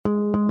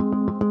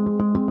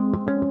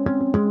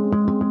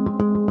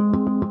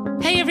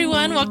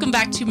everyone. Welcome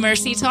back to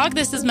Mercy Talk.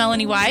 This is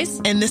Melanie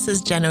Wise. And this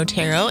is Jen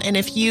Otero. And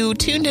if you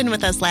tuned in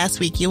with us last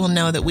week, you will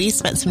know that we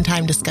spent some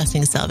time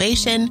discussing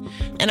salvation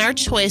and our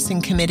choice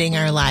in committing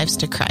our lives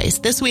to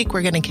Christ. This week,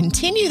 we're going to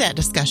continue that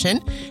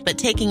discussion, but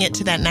taking it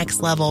to that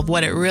next level of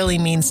what it really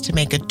means to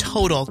make a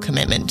total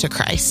commitment to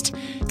Christ.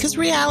 Because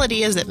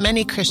reality is that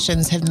many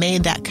Christians have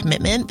made that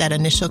commitment, that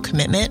initial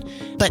commitment,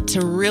 but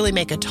to really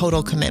make a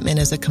total commitment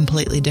is a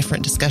completely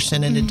different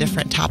discussion and a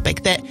different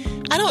topic that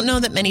I don't know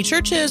that many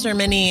churches or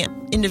many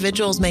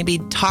individuals maybe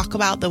talk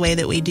about the way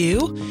that we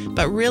do,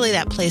 but really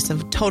that place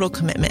of total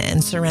commitment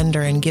and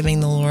surrender and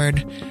giving the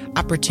Lord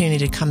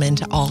opportunity to come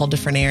into all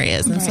different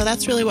areas. And so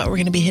that's really what we're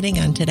going to be hitting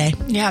on today.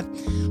 Yeah.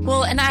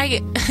 Well, and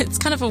it's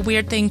kind of a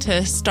weird thing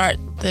to start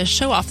the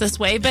show off this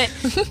way, but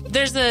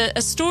there's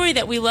a story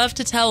that we love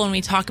to tell when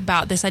we talk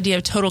about this idea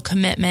of total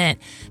commitment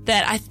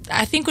that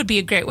I think would be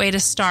a great way to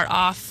start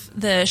off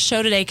the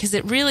show today, because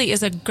it really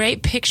is a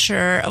great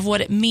picture of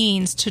what it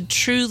means to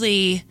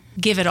truly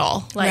give it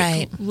all,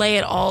 lay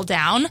it all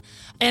down.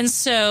 And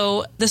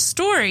so the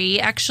story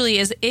actually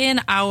is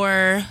in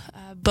our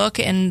book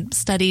and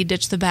study,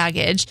 Ditch the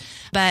Baggage,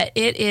 but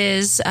it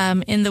is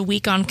in the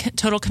week on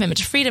total commitment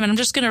to freedom. And I'm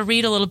just going to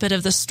read a little bit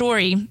of the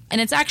story. And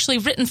it's actually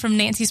written from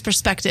Nancy's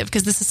perspective,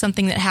 because this is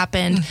something that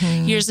happened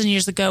years and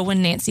years ago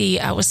when Nancy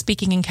was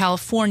speaking in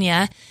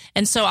California.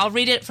 And so I'll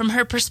read it from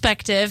her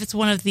perspective. It's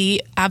one of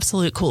the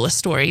absolute coolest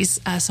stories,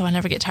 so I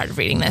never get tired of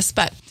reading this.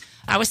 But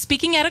I was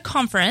speaking at a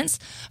conference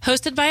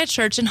hosted by a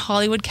church in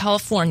Hollywood,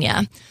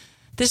 California.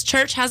 This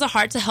church has a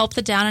heart to help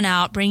the down and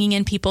out, bringing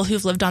in people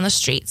who've lived on the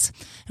streets.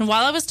 And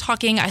while I was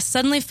talking, I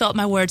suddenly felt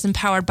my words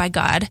empowered by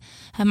God.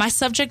 And my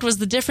subject was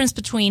the difference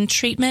between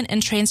treatment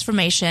and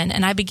transformation.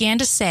 And I began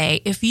to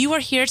say, if you are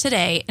here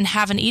today and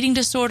have an eating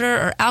disorder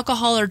or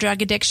alcohol or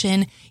drug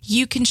addiction,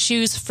 you can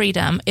choose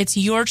freedom. It's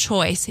your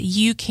choice.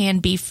 You can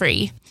be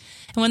free.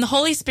 And when the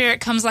Holy Spirit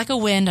comes like a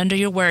wind under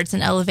your words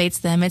and elevates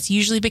them, it's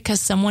usually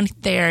because someone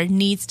there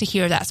needs to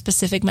hear that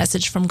specific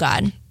message from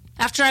God.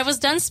 After I was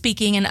done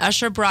speaking, an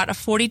usher brought a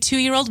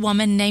 42-year-old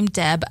woman named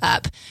Deb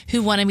up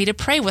who wanted me to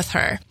pray with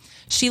her.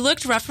 She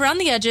looked rough around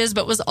the edges,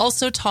 but was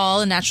also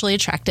tall and naturally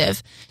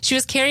attractive. She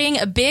was carrying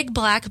a big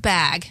black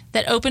bag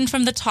that opened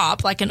from the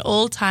top like an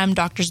old-time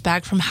doctor's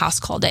bag from house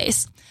call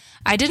days.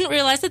 I didn't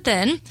realize it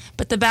then,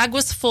 but the bag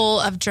was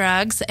full of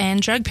drugs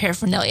and drug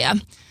paraphernalia.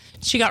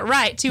 She got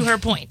right to her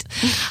point.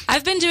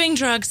 I've been doing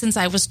drugs since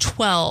I was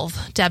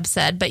 12, Deb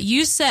said, but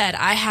you said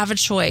I have a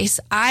choice.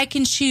 I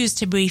can choose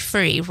to be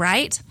free,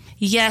 right?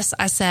 Yes,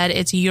 I said,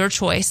 it's your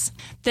choice.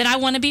 Then I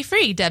want to be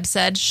free, Deb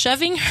said,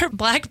 shoving her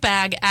black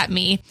bag at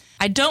me.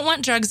 I don't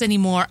want drugs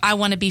anymore. I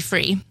want to be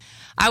free.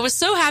 I was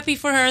so happy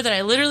for her that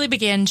I literally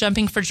began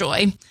jumping for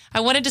joy.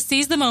 I wanted to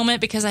seize the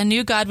moment because I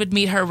knew God would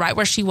meet her right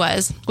where she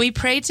was. We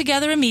prayed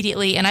together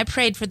immediately, and I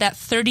prayed for that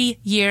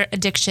 30-year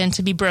addiction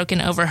to be broken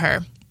over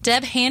her.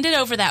 Deb handed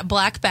over that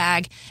black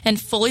bag and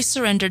fully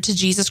surrendered to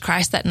Jesus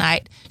Christ that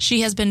night.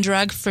 She has been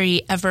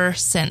drug-free ever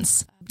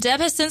since. Deb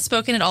has since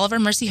spoken at all of our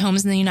Mercy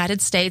homes in the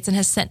United States and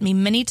has sent me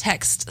many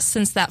texts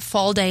since that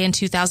fall day in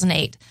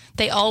 2008.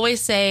 They always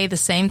say the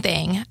same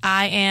thing.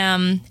 I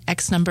am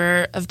X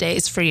number of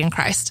days free in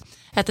Christ.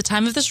 At the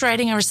time of this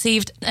writing, I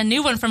received a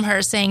new one from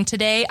her saying,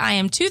 today I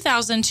am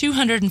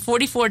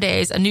 2,244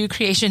 days, a new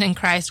creation in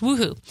Christ.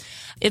 Woohoo.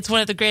 It's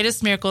one of the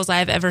greatest miracles I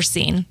have ever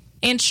seen.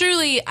 And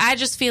truly, I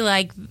just feel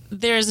like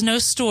there's no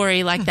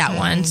story like that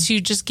one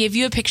to just give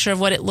you a picture of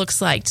what it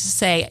looks like to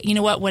say, you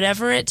know what,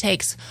 whatever it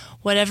takes,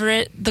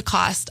 whatever the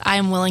cost, I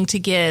am willing to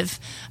give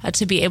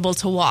to be able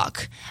to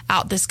walk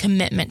out this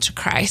commitment to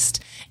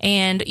Christ.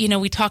 And, you know,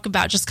 we talk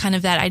about just kind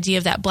of that idea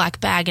of that black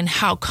bag and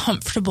how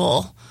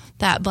comfortable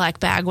that black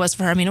bag was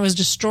for her. I mean, it was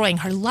destroying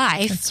her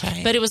life, That's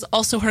right. But it was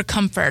also her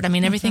comfort. I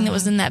mean, everything that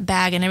was in that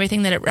bag and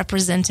everything that it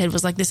represented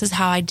was like, this is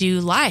how I do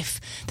life.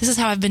 This is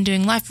how I've been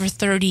doing life for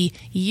 30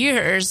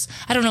 years.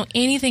 I don't know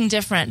anything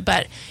different,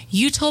 but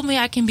you told me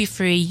I can be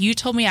free. You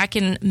told me I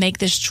can make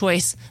this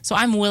choice. So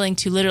I'm willing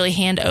to literally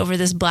hand over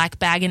this black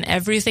bag and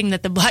everything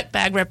that the black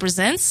bag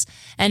represents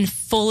and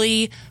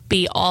fully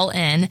be all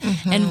in.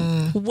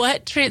 And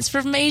what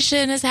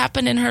transformation has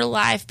happened in her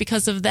life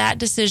because of that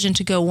decision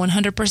to go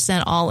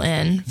 100% all in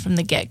from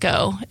the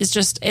get-go is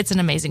just, it's an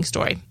amazing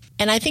story.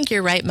 And I think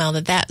you're right, Mel,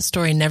 that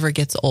story never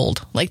gets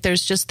old. Like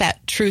there's just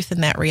that truth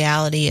and that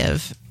reality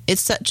of,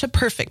 it's such a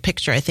perfect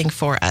picture, I think,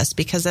 for us,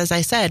 because as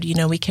I said, you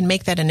know, we can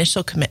make that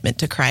initial commitment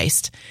to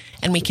Christ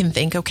and we can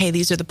think, okay,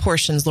 these are the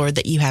portions, Lord,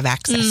 that you have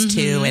access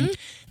to. And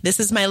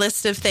this is my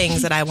list of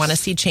things that I want to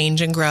see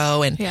change and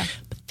grow. And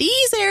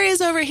these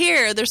areas over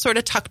here, they're sort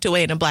of tucked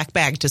away in a black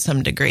bag to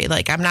some degree.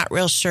 Like, I'm not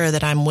real sure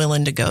that I'm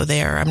willing to go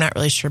there. I'm not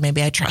really sure.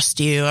 Maybe I trust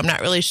you. I'm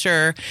not really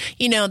sure,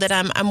 you know, that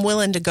I'm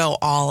willing to go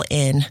all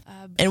in.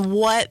 And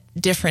what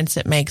difference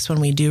it makes when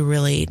we do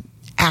really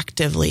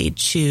actively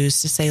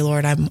choose to say,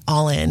 Lord, I'm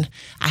all in.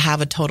 I have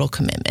a total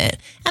commitment.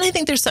 And I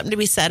think there's something to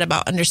be said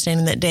about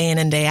understanding that day in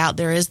and day out,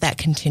 there is that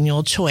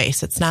continual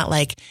choice. It's not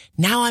like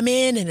now I'm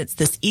in and it's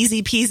this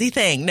easy peasy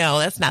thing. No,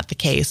 that's not the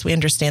case. We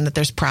understand that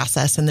there's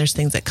process and there's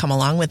things that come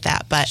along with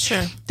that. But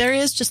sure, there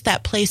is just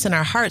that place in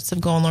our hearts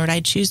of going, Lord, I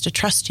choose to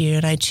trust you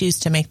and I choose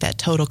to make that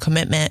total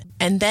commitment.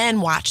 And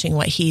then watching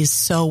what he's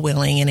so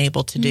willing and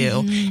able to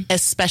do,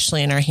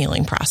 especially in our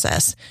healing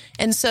process.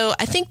 And so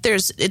I think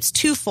it's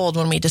twofold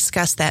when we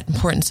discuss that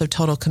importance of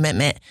total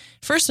commitment.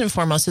 First and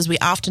foremost, as we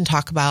often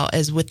talk about,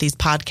 as with these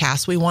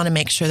podcasts, we want to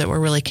make sure that we're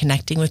really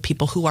connecting with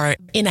people who are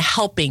in a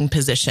helping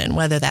position,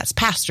 whether that's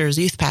pastors,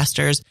 youth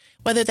pastors,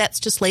 whether that's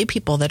just lay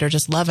people that are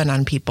just loving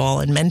on people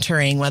and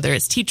mentoring, whether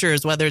it's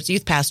teachers, whether it's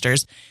youth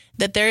pastors,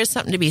 that there is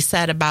something to be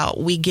said about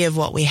we give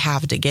what we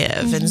have to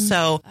give. And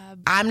so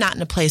I'm not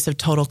in a place of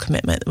total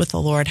commitment with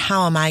the Lord.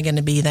 How am I going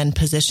to be then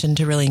positioned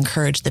to really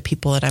encourage the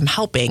people that I'm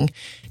helping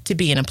to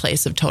be in a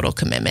place of total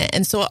commitment?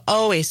 And so it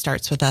always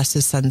starts with us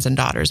as sons and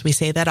daughters. We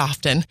say that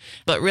often,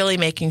 but really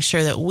making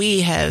sure that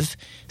we have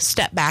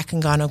stepped back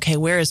and gone, okay,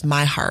 where is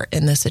my heart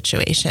in this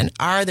situation?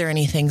 Are there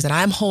any things that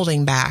I'm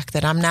holding back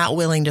that I'm not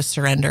willing to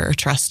surrender or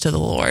trust to the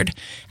Lord?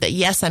 That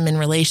yes, I'm in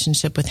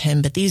relationship with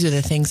him, but these are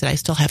the things that I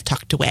still have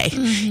tucked away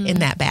in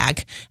that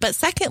bag. But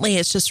secondly,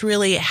 it's just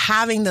really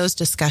having those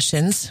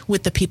discussions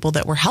with the people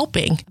that we're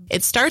helping.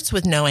 It starts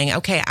with knowing,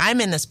 okay,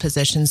 I'm in this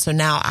position, so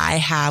now I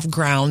have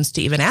grounds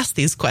to even ask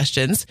these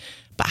questions.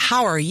 But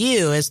how are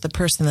you as the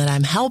person that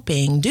I'm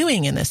helping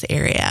doing in this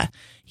area?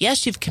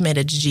 Yes, you've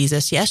committed to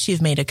Jesus. Yes,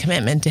 you've made a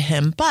commitment to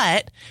him,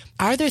 but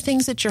are there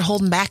things that you're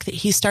holding back that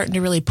he's starting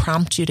to really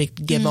prompt you to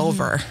give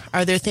over?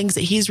 Are there things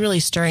that he's really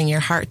stirring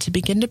your heart to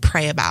begin to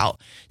pray about,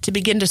 to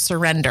begin to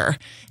surrender?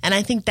 And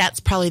I think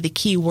that's probably the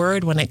key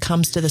word when it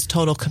comes to this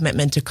total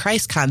commitment to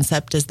Christ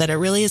concept, is that it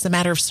really is a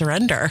matter of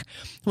surrender.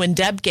 When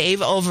Deb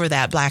gave over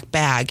that black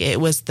bag,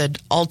 it was the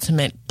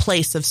ultimate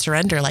place of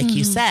surrender, like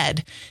you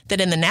said, that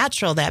in the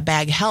natural, that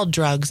bag held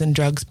drugs and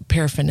drugs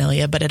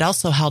paraphernalia, but it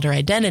also held her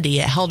identity.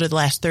 It held her the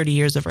last 30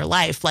 years of her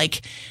life.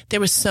 Like there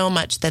was so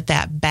much that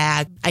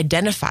bag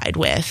identified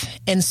with.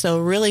 And so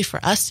really for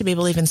us to be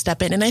able to even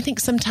step in, and I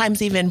think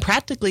sometimes even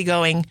practically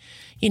going,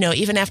 you know,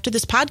 even after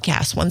this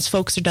podcast, once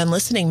folks are done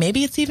listening,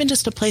 maybe it's even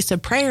just a place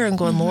of prayer and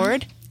going,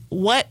 Lord,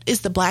 what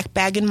is the black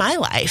bag in my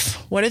life?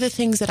 What are the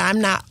things that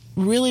I'm not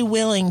really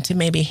willing to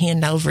maybe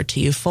hand over to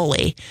you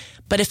fully?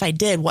 But if I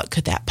did, what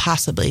could that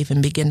possibly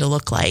even begin to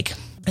look like?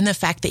 And the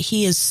fact that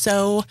he is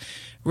so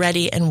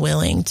ready and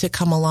willing to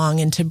come along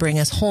and to bring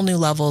us whole new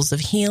levels of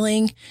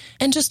healing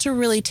and just to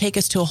really take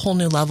us to a whole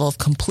new level of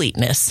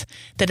completeness,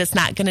 that it's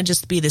not going to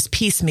just be this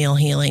piecemeal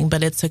healing,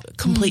 but it's a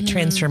complete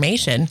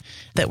transformation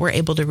that we're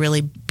able to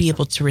really be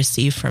able to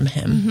receive from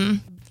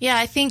him. Yeah,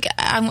 I think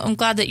I'm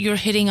glad that you're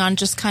hitting on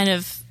just kind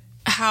of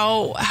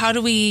how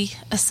do we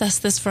assess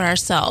this for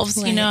ourselves?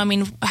 Right. You know, I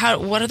mean,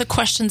 what are the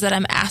questions that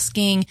I'm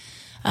asking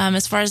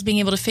as far as being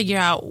able to figure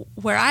out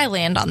where I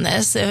land on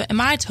this? Am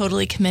I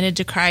totally committed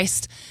to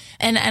Christ?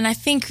 And I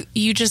think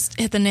you just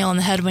hit the nail on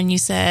the head when you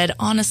said,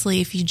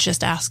 honestly, if you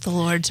just ask the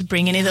Lord to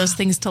bring any of those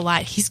things to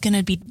light, he's going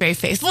to be very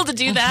faithful to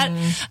do that.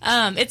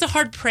 It's a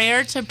hard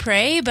prayer to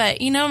pray,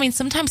 but, you know, I mean,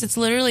 sometimes it's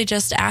literally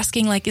just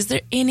asking, like, is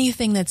there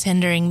anything that's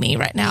hindering me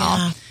right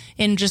now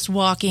in just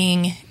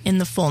walking in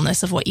the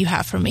fullness of what you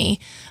have for me?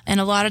 And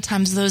a lot of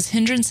times those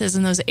hindrances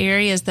and those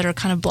areas that are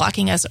kind of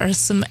blocking us are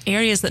some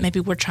areas that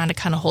maybe we're trying to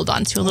kind of hold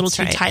on to a little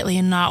too tightly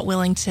and not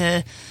willing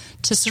to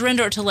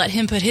surrender or to let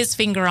him put his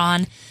finger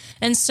on.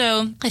 And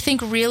so I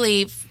think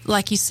really,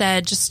 like you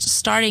said, just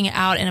starting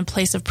out in a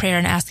place of prayer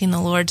and asking the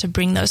Lord to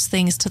bring those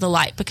things to the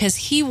light, because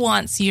he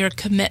wants your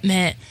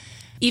commitment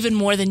even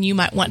more than you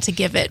might want to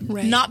give it.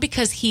 Right. Not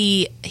because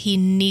he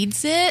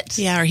needs it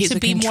or he's to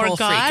be more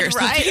God,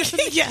 right?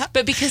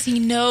 But because he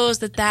knows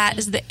that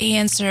is the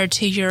answer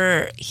to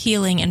your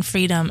healing and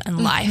freedom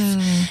and life.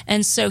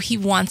 And so he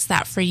wants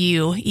that for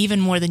you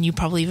even more than you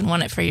probably even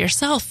want it for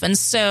yourself. And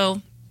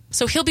so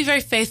he'll be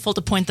very faithful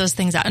to point those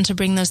things out and to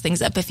bring those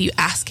things up if you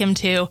ask him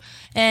to.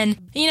 And,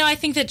 you know, I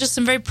think that just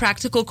some very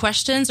practical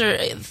questions, or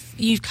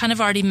you've kind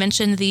of already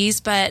mentioned these,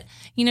 but,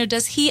 you know,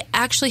 does he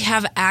actually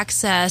have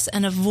access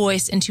and a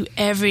voice into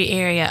every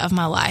area of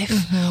my life?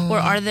 Or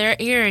are there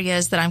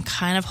areas that I'm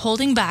kind of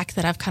holding back,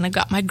 that I've kind of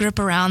got my grip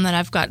around, that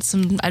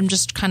I'm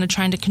just kind of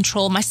trying to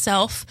control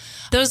myself?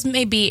 Those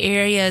may be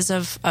areas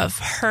of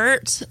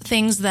hurt,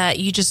 things that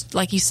you just,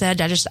 like you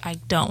said, I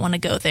don't want to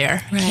go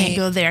there. Right. Can't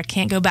go there.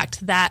 Can't go back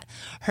to that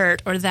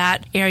hurt or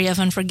that area of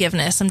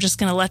unforgiveness. I'm just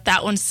going to let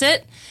that one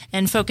sit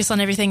and focus on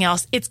everything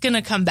else. It's going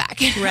to come back.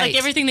 Right. Like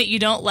everything that you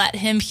don't let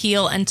him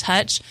heal and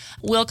touch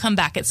will come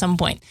back at some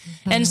point.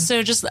 And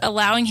so just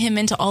allowing him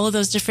into all of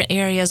those different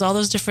areas, all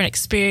those different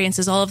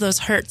experiences, all of those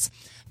hurts,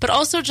 but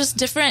also just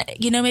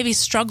different, you know, maybe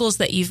struggles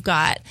that you've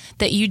got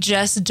that you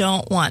just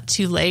don't want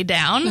to lay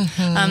down,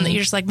 that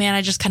you're just like, man,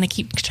 I just kind of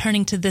keep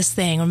turning to this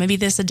thing, or maybe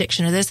this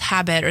addiction or this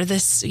habit or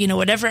this, you know,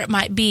 whatever it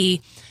might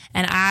be.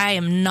 And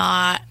I'm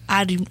not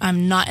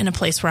in a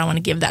place where I want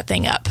to give that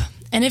thing up.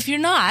 And if you're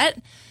not,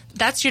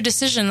 that's your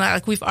decision.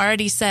 Like we've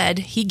already said,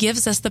 he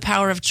gives us the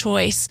power of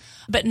choice.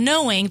 But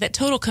knowing that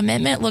total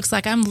commitment looks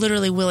like I'm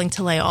literally willing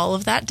to lay all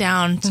of that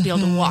down to be able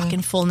to walk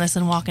in fullness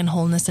and walk in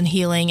wholeness and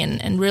healing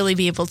and really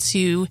be able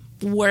to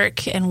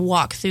work and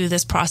walk through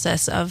this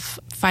process of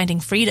finding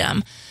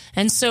freedom.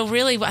 And so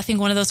really, I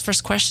think one of those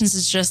first questions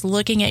is just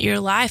looking at your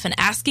life and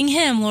asking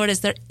him, Lord,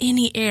 is there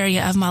any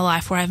area of my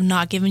life where I've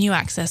not given you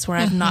access, where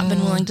I've not been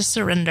willing to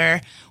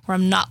surrender, where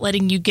I'm not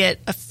letting you get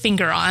a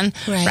finger on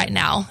right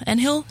now? And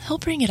he'll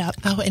bring it up.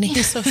 Oh, and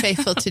he's so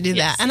faithful to do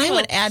that. And I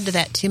would add to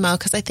that too, Mel,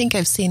 because I think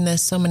I've seen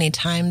this so many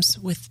times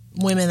with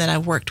women that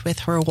I've worked with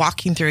who are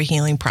walking through a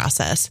healing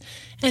process.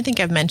 And I think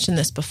I've mentioned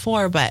this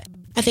before, but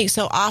I think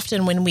so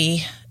often when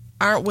we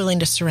aren't willing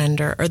to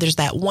surrender, or there's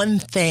that one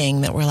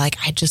thing that we're like,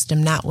 I just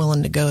am not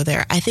willing to go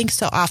there. I think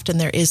so often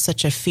there is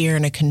such a fear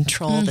and a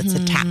control that's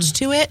attached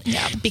to it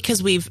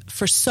because we've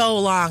for so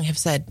long have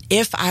said,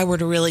 if I were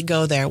to really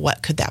go there,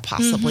 what could that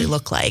possibly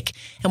look like?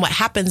 And what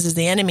happens is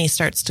the enemy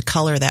starts to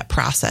color that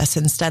process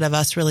instead of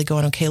us really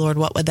going, okay, Lord,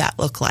 what would that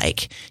look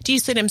like? Do you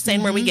see what I'm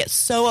saying? Where we get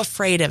so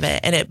afraid of it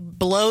and it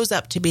blows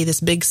up to be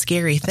this big,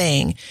 scary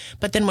thing.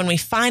 But then when we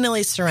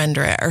finally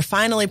surrender it or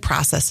finally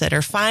process it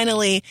or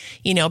finally,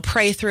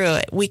 pray through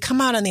it, we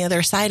come out on the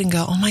other side and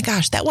go, oh my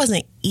gosh, that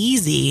wasn't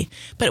easy,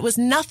 but it was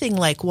nothing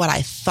like what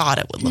I thought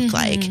it would look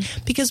like.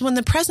 Because when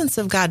the presence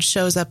of God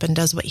shows up and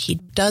does what he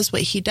does,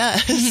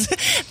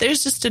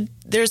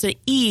 there's an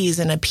ease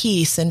and a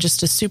peace and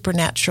just a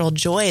supernatural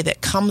joy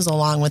that comes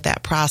along with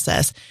that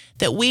process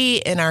that we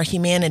in our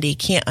humanity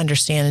can't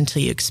understand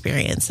until you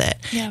experience it.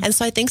 Yeah. And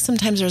so I think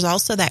sometimes there's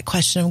also that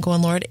question of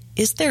going, Lord,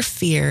 is there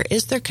fear?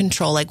 Is there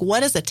control? Like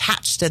what is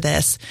attached to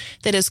this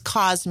that has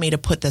caused me to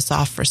put this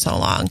off for so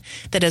long,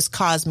 that has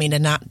caused me to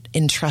not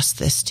entrust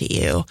this to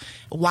you?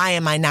 Why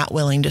am I not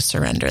willing to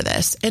surrender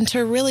this? And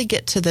to really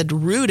get to the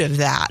root of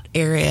that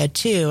area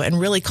too, and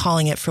really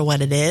calling it for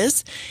what it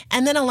is,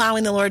 and then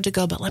allowing the Lord to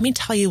go, but let me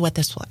tell you what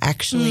this will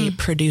actually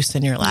produce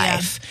in your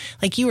life.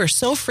 Like you are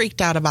so freaked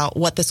out about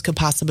what this could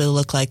possibly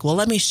look like. Well,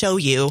 let me show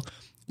you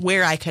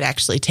where I could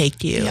actually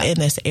take you in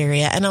this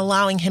area, and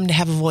allowing him to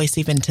have a voice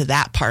even to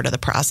that part of the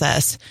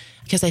process.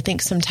 Because I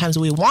think sometimes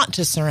we want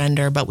to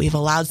surrender, but we've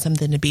allowed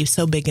something to be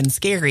so big and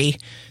scary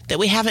that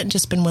we haven't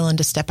just been willing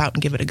to step out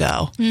and give it a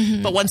go.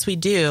 But once we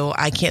do,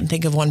 I can't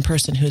think of one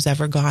person who's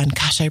ever gone,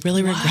 gosh, I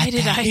really regret that. Why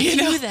did I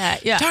do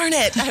that? Yeah. Darn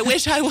it. I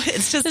wish I would.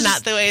 It's just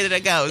not the way that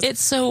it goes.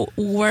 It's so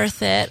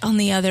worth it on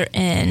the other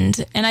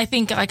end. And I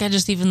think I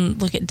just even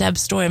look at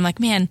Deb's story. I'm like,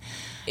 man,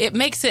 it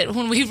makes it,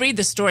 when we read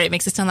the story, it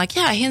makes it sound like,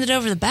 I handed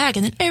over the bag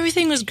and then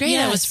everything was great.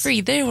 I was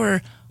free. They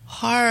were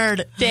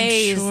hard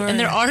days, and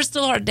there are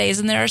still hard days,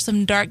 and there are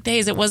some dark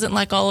days. It wasn't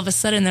like all of a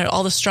sudden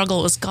all the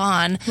struggle was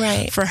gone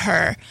for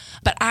her.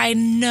 But I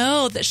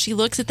know that she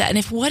looks at that,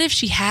 and what if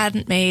she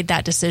hadn't made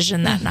that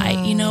decision that night?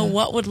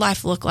 What would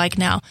life look like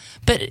now?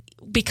 But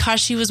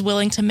because she was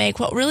willing to make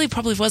what really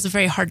probably was a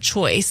very hard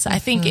choice, I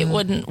think it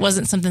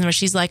wasn't something where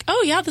she's like,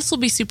 oh yeah, this will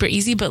be super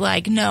easy, but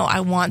like, no, I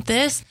want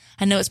this.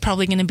 I know it's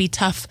probably going to be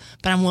tough,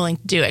 but I'm willing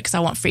to do it because I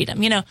want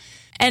freedom,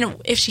 And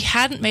if she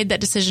hadn't made that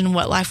decision,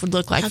 what life would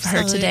look like for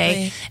her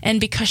today, and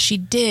because she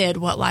did,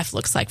 what life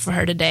looks like for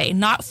her today,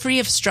 not free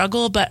of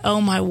struggle, but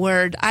oh my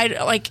word,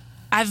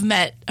 I've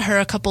met her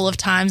a couple of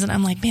times, and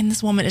I'm like, man,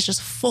 this woman is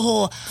just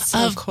full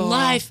of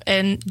life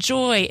and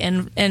joy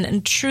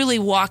and truly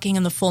walking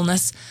in the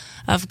fullness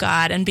of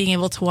God and being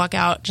able to walk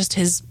out just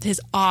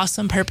his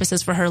awesome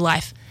purposes for her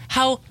life.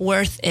 How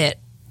worth it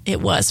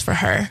was for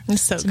her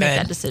to make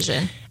that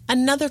decision.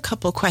 Another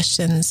couple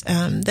questions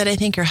that I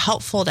think are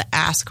helpful to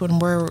ask when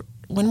we're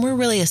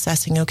really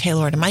assessing, okay,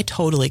 Lord, am I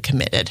totally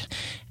committed?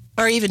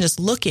 Or even just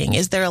looking,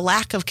 is there a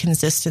lack of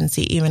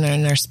consistency even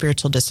in our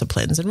spiritual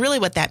disciplines? And really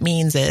what that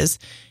means is,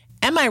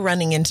 am I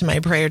running into my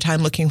prayer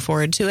time looking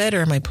forward to it,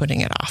 or am I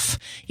putting it off?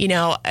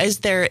 Is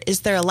there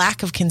a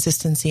lack of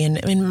consistency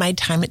in my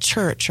time at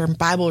church or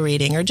Bible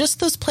reading, or just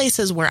those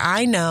places where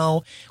I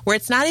know, where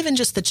it's not even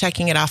just the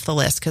checking it off the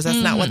list, because that's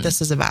not what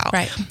this is about.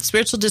 Right.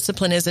 Spiritual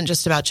discipline isn't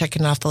just about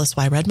checking it off the list.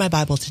 Well, I read my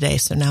Bible today,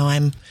 so now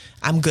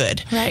I'm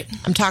good. Right.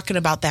 I'm talking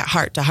about that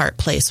heart-to-heart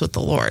place with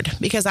the Lord,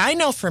 because I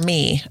know for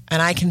me,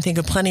 and I can think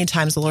of plenty of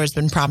times the Lord's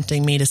been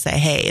prompting me to say,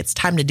 hey, it's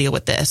time to deal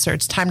with this, or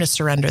it's time to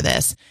surrender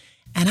this.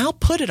 And I'll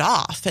put it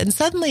off. And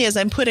suddenly as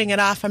I'm putting it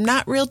off, I'm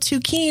not real too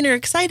keen or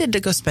excited to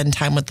go spend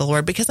time with the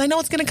Lord because I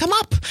know it's going to come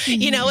up.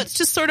 It's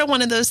just sort of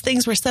one of those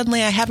things where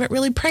suddenly I haven't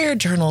really prayer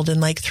journaled in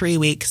like 3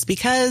 weeks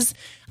because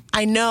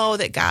I know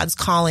that God's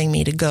calling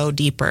me to go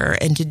deeper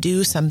and to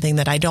do something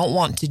that I don't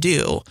want to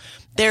do.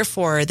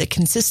 Therefore, the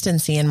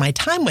consistency in my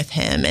time with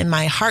him and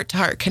my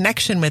heart-to-heart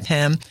connection with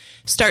him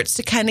starts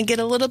to kind of get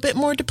a little bit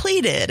more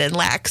depleted and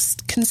lacks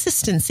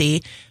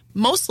consistency.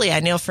 Mostly,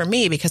 I know for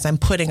me, because I'm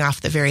putting off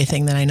the very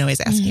thing that I know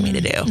he's asking me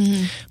to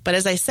do. But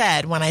as I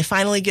said, when I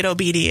finally get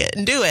obedient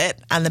and do it,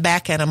 on the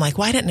back end, I'm like,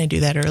 why didn't I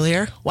do that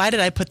earlier? Why did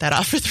I put that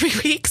off for 3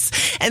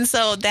 weeks? And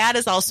so that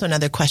is also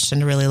another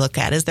question to really look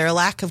at. Is there a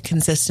lack of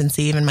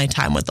consistency even in my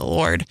time with the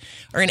Lord,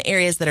 or in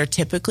areas that are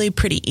typically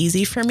pretty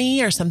easy for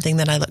me or something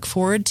that I look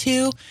forward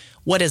to?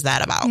 what is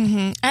that about?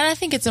 And I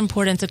think it's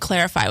important to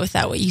clarify with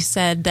that what you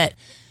said, that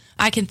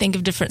I can think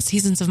of different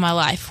seasons of my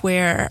life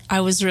where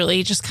I was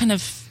really just kind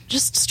of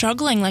just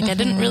struggling. Like I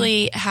didn't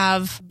really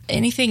have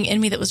anything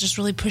in me that was just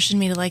really pushing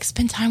me to like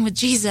spend time with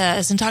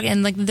Jesus and talk.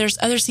 And like there's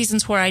other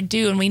seasons where I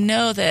do. And we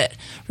know that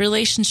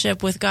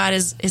relationship with God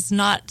is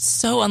not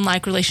so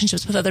unlike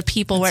relationships with other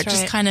people. That's where it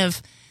just kind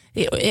of,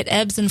 it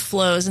ebbs and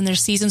flows. And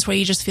there's seasons where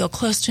you just feel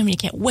close to him. And you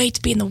can't wait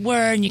to be in the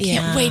Word, and you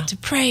can't wait to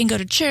pray and go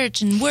to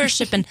church and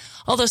worship and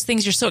all those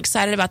things you're so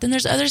excited about. Then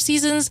there's other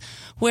seasons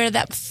where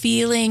that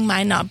feeling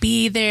might not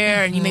be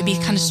there, and you may be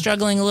kind of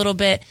struggling a little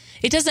bit.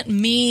 It doesn't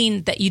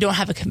mean that you don't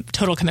have a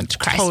total commitment to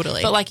Christ.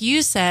 Totally. But like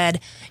you said,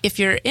 if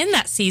you're in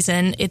that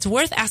season, it's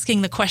worth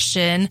asking the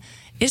question,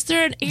 is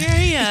there an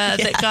area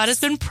that God has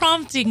been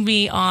prompting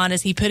me on?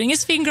 Is he putting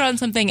his finger on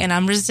something and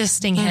I'm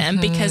resisting him?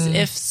 Because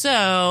if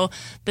so,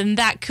 then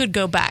that could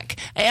go back.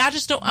 I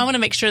want to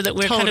make sure that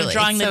we're kind of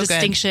drawing the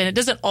distinction. It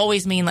doesn't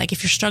always mean like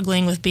if you're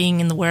struggling with being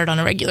in the Word on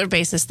a regular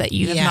basis that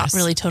you have not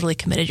really totally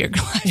committed your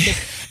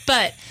life.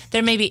 But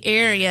there may be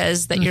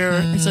areas that you're,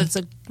 and so it's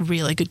a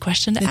really good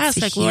question to ask.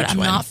 Like, Lord, I'm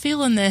not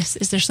feeling this.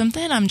 Is there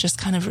something I'm just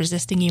kind of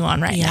resisting you on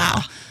right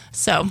now?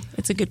 So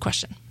it's a good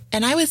question.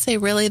 And I would say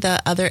really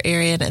the other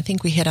area, and I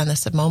think we hit on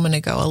this a moment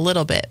ago a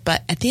little bit,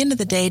 but at the end of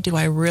the day, do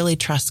I really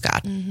trust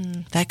God?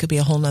 That could be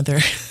a whole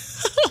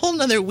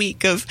nother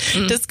week of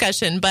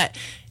discussion, but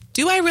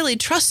do I really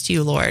trust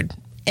you, Lord?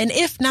 And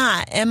if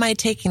not, am I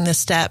taking the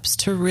steps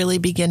to really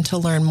begin to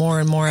learn more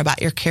and more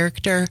about your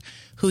character,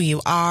 who you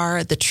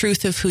are, the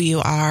truth of who you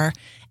are,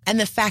 and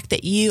the fact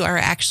that you are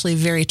actually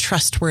very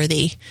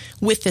trustworthy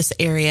with this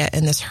area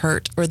and this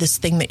hurt or this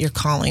thing that you're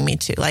calling me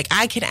to. Like,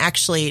 I can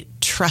actually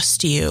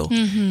trust you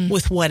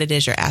with what it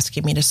is you're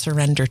asking me to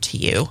surrender to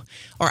you.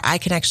 Or I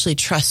can actually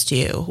trust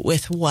you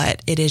with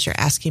what it is you're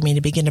asking me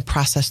to begin to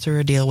process through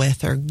or deal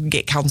with or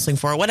get counseling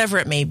for, or whatever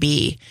it may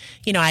be.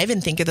 You know, I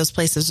even think of those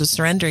places of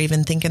surrender,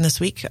 even thinking this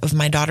week of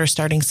my daughter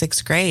starting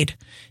 6th grade.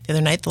 The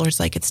other night, the Lord's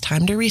like, it's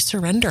time to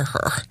resurrender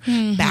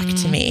her back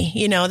to me.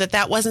 You know,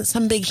 that wasn't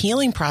some big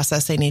healing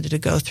process I needed to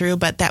go through,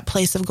 but that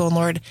place of going,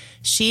 Lord,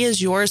 she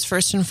is yours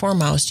first and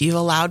foremost. You've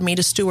allowed me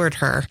to steward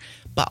her.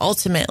 But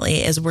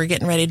ultimately, as we're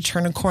getting ready to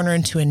turn a corner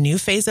into a new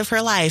phase of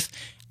her life,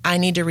 I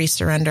need to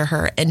resurrender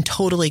her and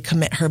totally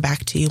commit her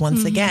back to you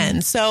once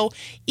again. So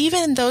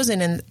even those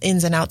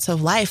ins and outs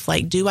of life,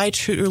 like, do I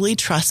truly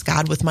trust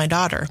God with my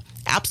daughter?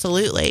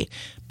 Absolutely.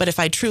 But if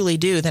I truly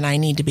do, then I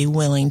need to be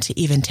willing to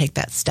even take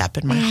that step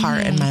in my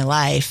heart and my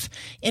life.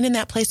 And in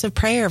that place of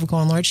prayer of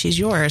going, Lord, she's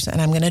yours,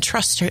 and I'm going to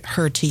trust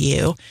her to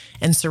you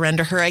and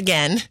surrender her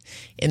again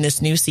in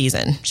this new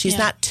season. She's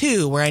not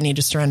 2 where I need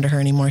to surrender her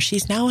anymore.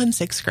 She's now in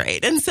 6th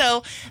grade. And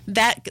so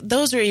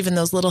those are even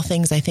those little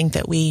things I think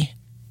that we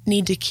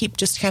need to keep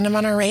just kind of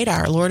on our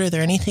radar. Lord, are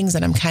there any things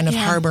that I'm kind of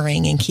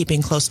harboring and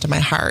keeping close to my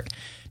heart?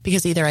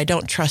 Because either I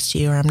don't trust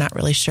you or I'm not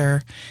really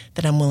sure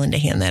that I'm willing to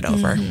hand that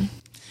over.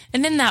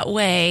 And in that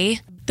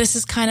way, this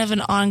is kind of an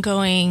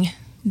ongoing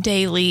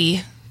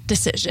daily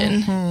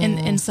decision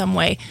in some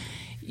way.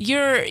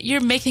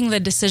 You're making the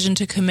decision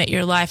to commit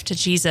your life to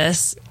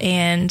Jesus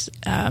and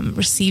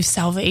receive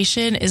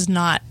salvation is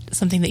not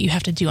something that you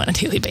have to do on a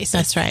daily basis.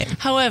 That's right.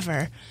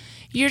 However,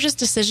 your just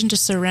decision to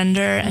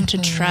surrender and to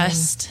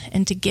trust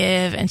and to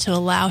give and to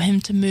allow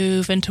him to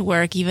move and to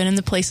work even in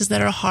the places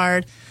that are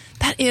hard,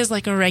 that is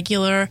like a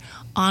regular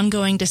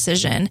ongoing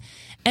decision.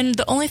 And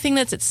the only thing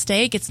that's at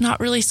stake, it's not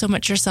really so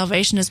much your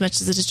salvation as much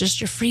as it is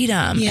just your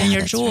freedom and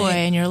your joy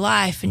and your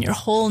life and your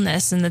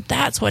wholeness, and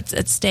that's what's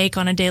at stake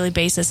on a daily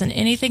basis. And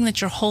anything that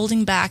you're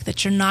holding back,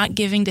 that you're not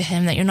giving to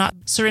him, that you're not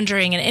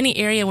surrendering in any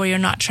area where you're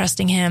not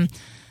trusting him,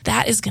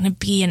 that is going to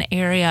be an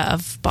area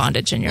of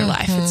bondage in your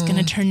life. It's going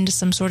to turn into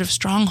some sort of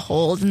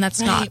stronghold, and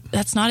that's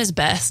not his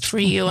best for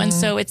you. And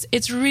so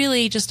it's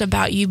really just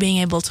about you being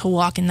able to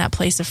walk in that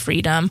place of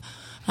freedom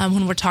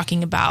when we're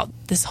talking about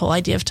this whole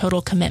idea of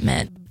total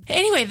commitment.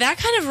 Anyway, that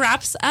kind of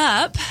wraps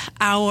up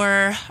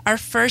our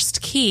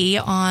first key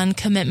on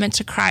commitment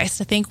to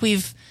Christ. I think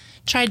we've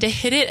tried to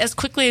hit it as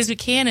quickly as we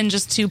can in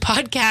just 2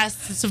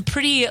 podcasts. It's a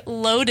pretty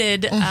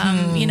loaded,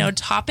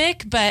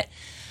 topic, but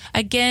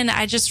again,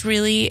 I just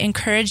really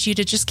encourage you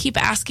to just keep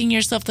asking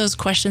yourself those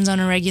questions on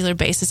a regular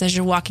basis as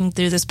you're walking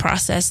through this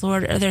process.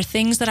 Lord, are there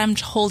things that I'm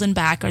holding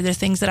back? Are there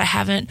things that I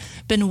haven't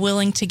been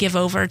willing to give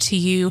over to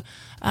you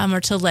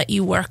or to let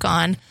you work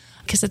on?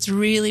 Because it's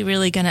really,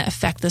 really going to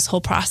affect this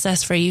whole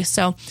process for you.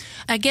 So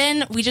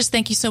again, we just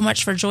thank you so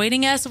much for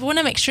joining us. We want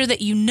to make sure that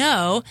you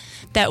know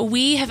that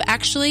we have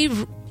actually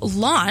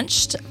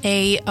launched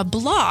a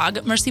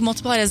blog. Mercy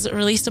Multiplied has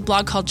released a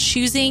blog called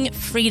Choosing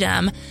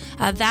Freedom.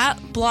 That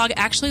blog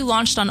actually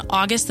launched on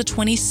August the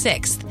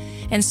 26th.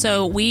 And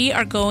so we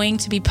are going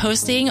to be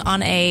posting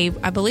on I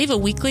believe a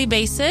weekly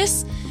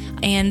basis.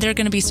 And there are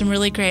going to be some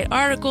really great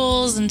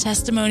articles and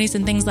testimonies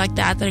and things like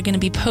that are going to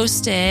be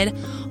posted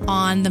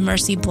on the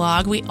Mercy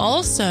blog. We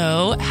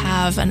also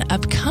have an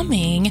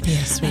upcoming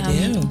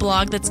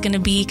blog that's going to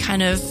be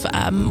kind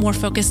of more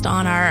focused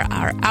on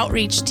our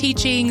outreach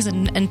teachings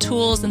and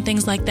tools and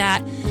things like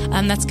that.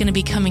 That's going to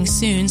be coming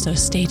soon, so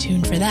stay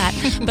tuned for that.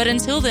 But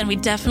until then, we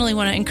definitely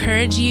want to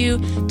encourage you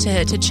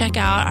to check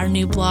out our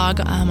new blog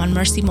on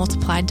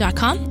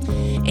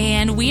mercymultiplied.com.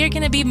 And we are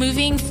going to be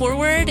moving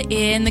forward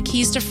in the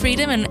Keys to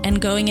Freedom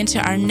and going into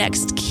our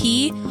next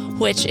key,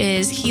 which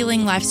is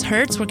healing life's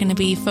hurts. We're going to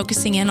be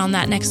focusing in on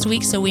that next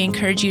week, so we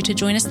encourage you to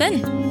join us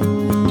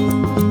then.